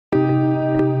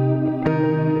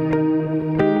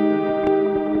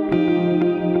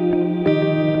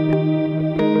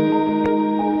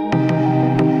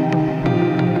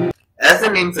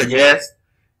name suggests,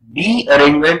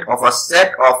 dearrangement of a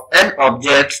set of n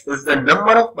objects is the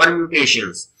number of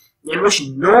permutations in which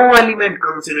no element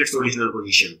comes in its original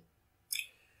position.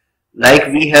 Like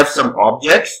we have some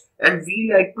objects and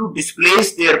we like to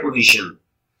displace their position.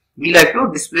 We like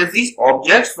to displace these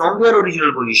objects from their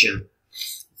original position.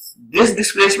 This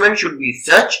displacement should be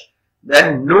such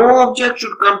that no object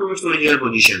should come to its original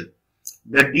position.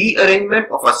 The dearrangement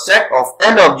of a set of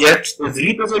n objects is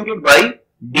represented by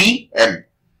dn.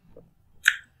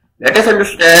 Let us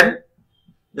understand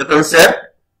the concept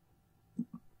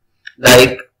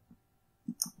like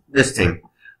this thing.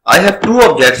 I have two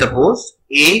objects, suppose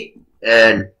A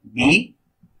and B.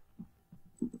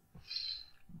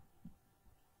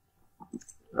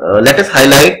 Let us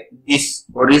highlight this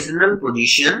original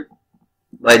position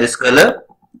by this color,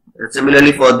 and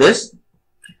similarly for this.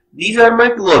 These are my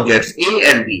two objects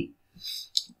A and B,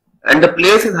 and the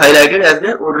place is highlighted as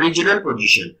their original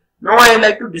position. Now I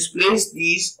like to displace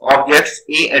these objects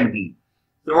A and B.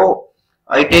 So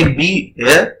I take B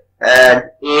here and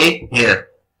A here.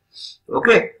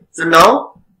 Okay, so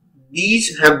now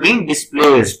these have been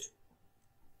displaced.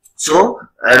 So,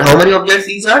 and how many objects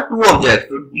these are? Two objects.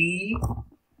 So D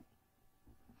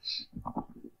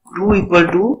 2 equal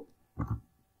to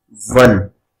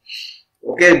 1.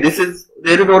 Okay, there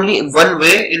is only one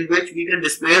way in which we can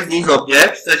displace these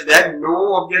objects such that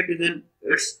no object is in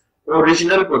its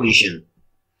original position.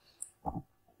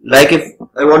 Like if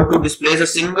I want to displace a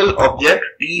single object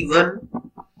D1,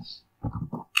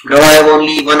 now I have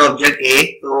only one object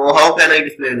A, so how can I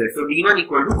displace it? So D1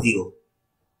 equal to 0.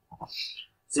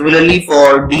 Similarly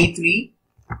for D3,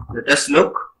 let us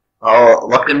look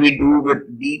what can we do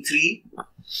with D3.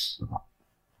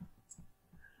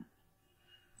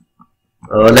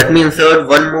 Let me insert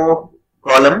one more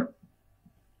column.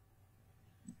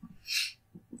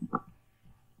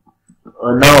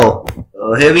 Now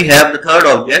here we have the third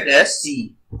object as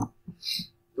C. So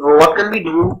what can we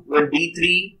do with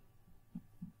D3?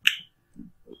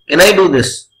 Can I do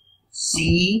this?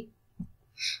 C,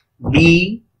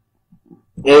 B,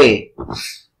 A.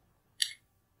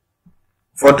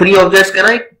 For three objects, can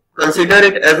I consider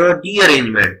it as a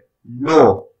dearrangement?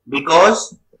 No,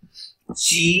 because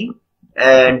C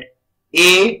and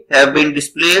A have been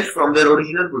displaced from their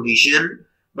original position,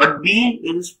 but B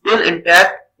is still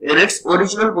intact in its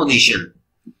original position.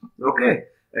 Okay,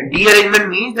 and dearrangement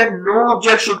means that no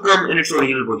object should come in its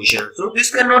original position. So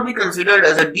this cannot be considered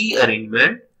as a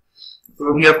dearrangement.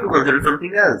 So we have to consider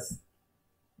something else.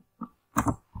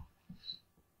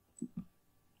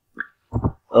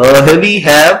 Here we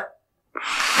have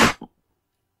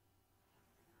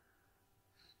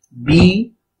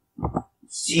B,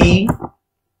 C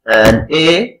and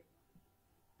A.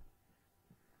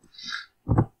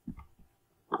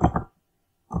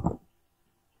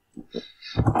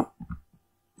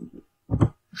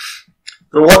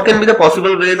 So what can be the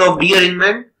possible ways of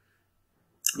dearrangement?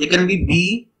 They can be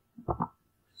B,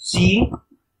 C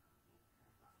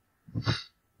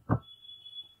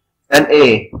and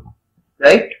A,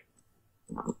 right?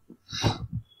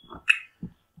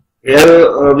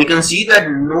 Here we can see that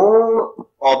no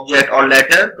object or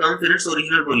letter comes in its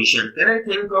original position. Can I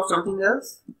think of something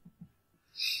else?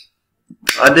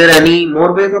 Are there any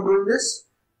more ways of doing this?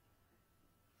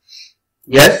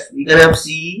 Yes, we can have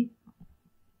C,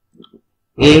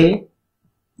 A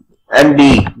and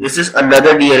D. This is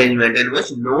another dearrangement in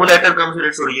which no letter comes in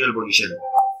its original position.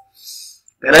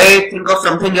 Can I think of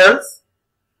something else?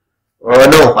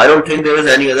 No, I don't think there is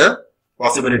any other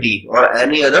possibility or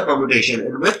any other permutation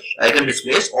in which I can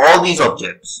displace all these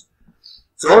objects.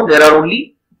 So there are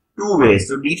only two ways.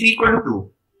 So D3 equal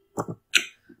to 2.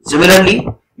 Similarly,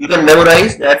 you can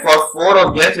memorize that for 4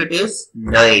 objects it is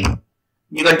 9.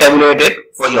 You can tabulate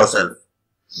it for yourself.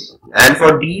 And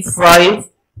for D5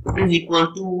 it is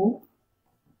equal to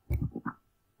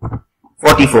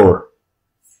 44.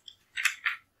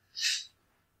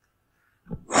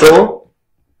 So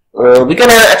we can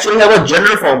actually have a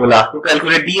general formula to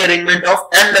calculate dearrangement of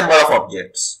n number of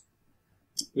objects.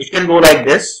 It can go like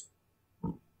this.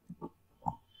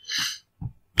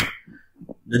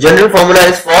 The general formula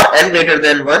is for n greater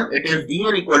than 1. It is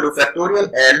dn equal to factorial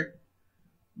n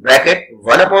bracket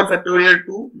 1 upon factorial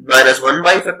 2 minus 1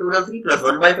 by factorial 3 plus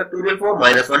 1 by factorial 4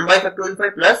 minus 1 by factorial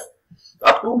 5 plus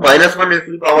up to minus 1 raised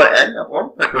to the power n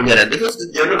upon factorial n. This is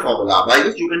the general formula by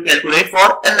which you can calculate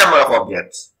for n number of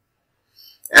objects.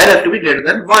 N has to be greater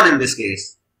than 1 in this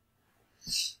case.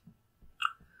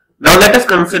 Now let us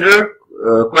consider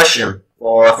a question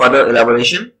for further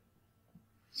elaboration.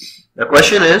 The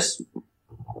question is,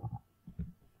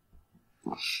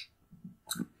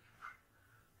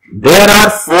 There are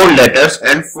 4 letters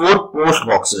and 4 post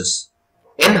boxes.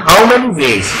 In how many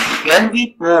ways can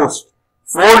we post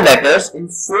 4 letters in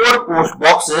 4 post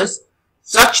boxes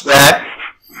such that,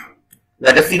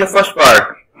 let us see the first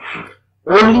part,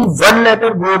 only 1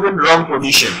 letter goes in wrong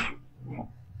position.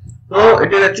 So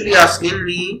it is actually asking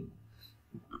me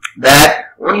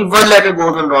that only 1 letter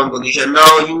goes in wrong position.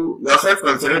 Now you yourself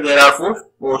consider there are 4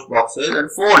 post boxes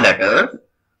and 4 letters.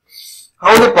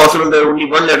 How is it possible that only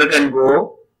 1 letter can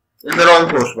go in the wrong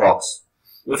post box?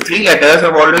 If 3 letters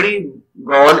have already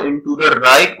gone into the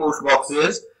right post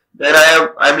boxes, then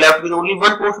I am left with only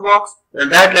 1 post box, and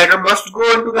that letter must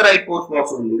go into the right post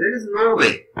box only. There is no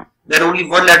way that only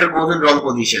 1 letter goes in wrong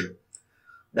position.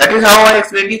 That is how I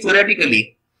explained it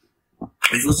theoretically.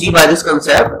 If you see by this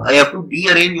concept, I have to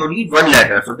dearrange only 1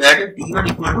 letter. So that is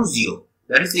D1 equal to 0.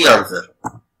 That is the answer.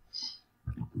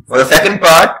 For the second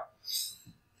part,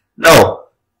 now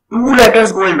 2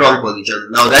 letters go in wrong position.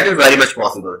 Now that is very much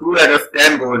possible. 2 letters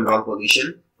can go in wrong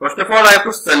position. First of all, I have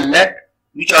to select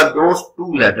which are those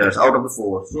 2 letters out of the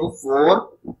 4. So 4,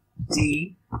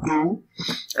 C, 2,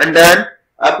 and then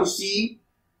I have to see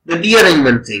the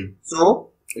dearrangement thing.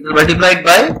 So it is multiplied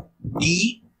by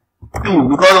D2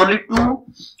 because only 2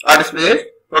 are displayed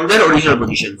from their original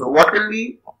position. So what can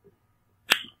be?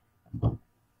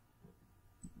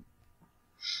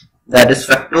 That is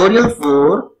factorial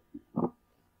 4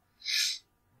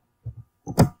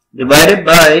 divided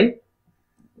by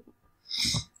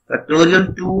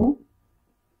factorial 2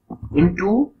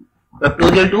 into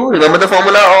factorial 2. Remember the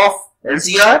formula of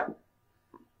LCR?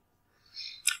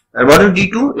 And what is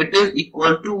D2? It is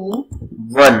equal to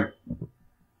 1.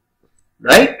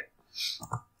 Right?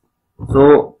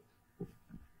 So,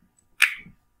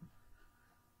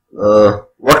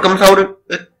 what comes out?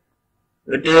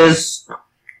 It is.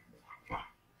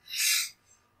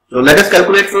 So, let us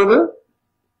calculate further.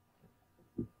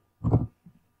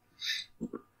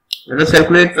 Let us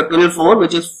calculate factorial 4,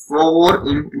 which is 4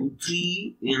 into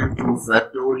 3 into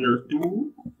factorial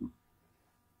 2,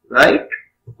 right?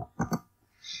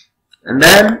 And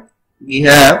then we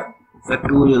have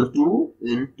factorial 2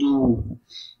 into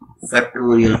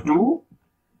factorial 2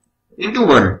 into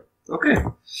 1. Okay.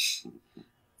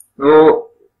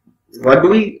 So, what do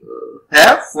we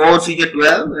have? 4 CJ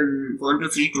 12 and 4 into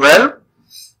 3 12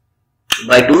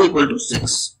 by 2 equal to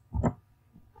 6.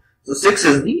 So, 6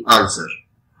 is the answer.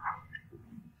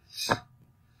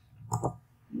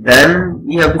 Then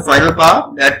we have the final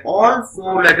part that all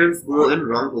 4 letters go in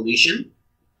wrong position,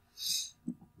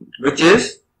 which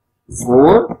is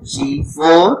 4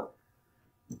 C4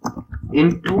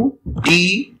 into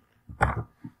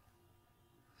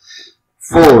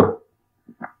D4.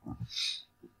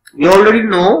 We already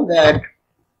know that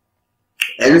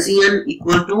LCM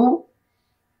equal to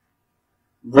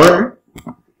 1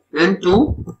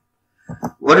 into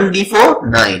what is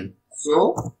D4? 9.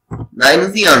 So 9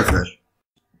 is the answer.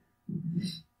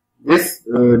 This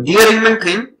dearrangement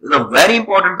thing is a very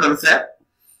important concept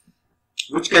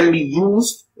which can be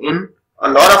used in a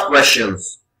lot of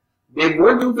questions. They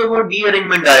won't use the word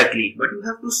dearrangement directly, but you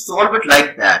have to solve it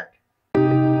like that.